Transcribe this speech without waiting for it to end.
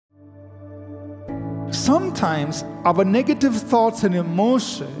Sometimes our negative thoughts and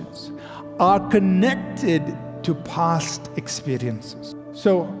emotions are connected to past experiences.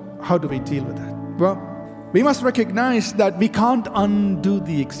 So how do we deal with that? Well, we must recognize that we can't undo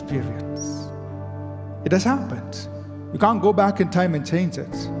the experience. It has happened. We can't go back in time and change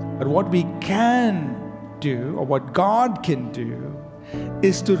it. But what we can do, or what God can do,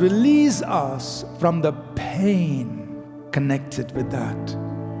 is to release us from the pain connected with that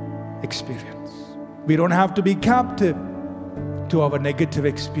experience. We don't have to be captive to our negative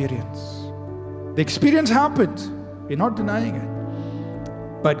experience. The experience happened. We're not denying it.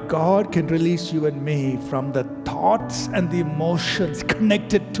 But God can release you and me from the thoughts and the emotions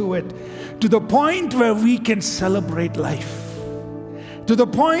connected to it, to the point where we can celebrate life, to the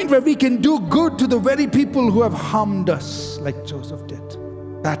point where we can do good to the very people who have harmed us, like Joseph did.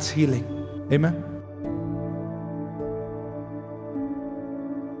 That's healing. Amen.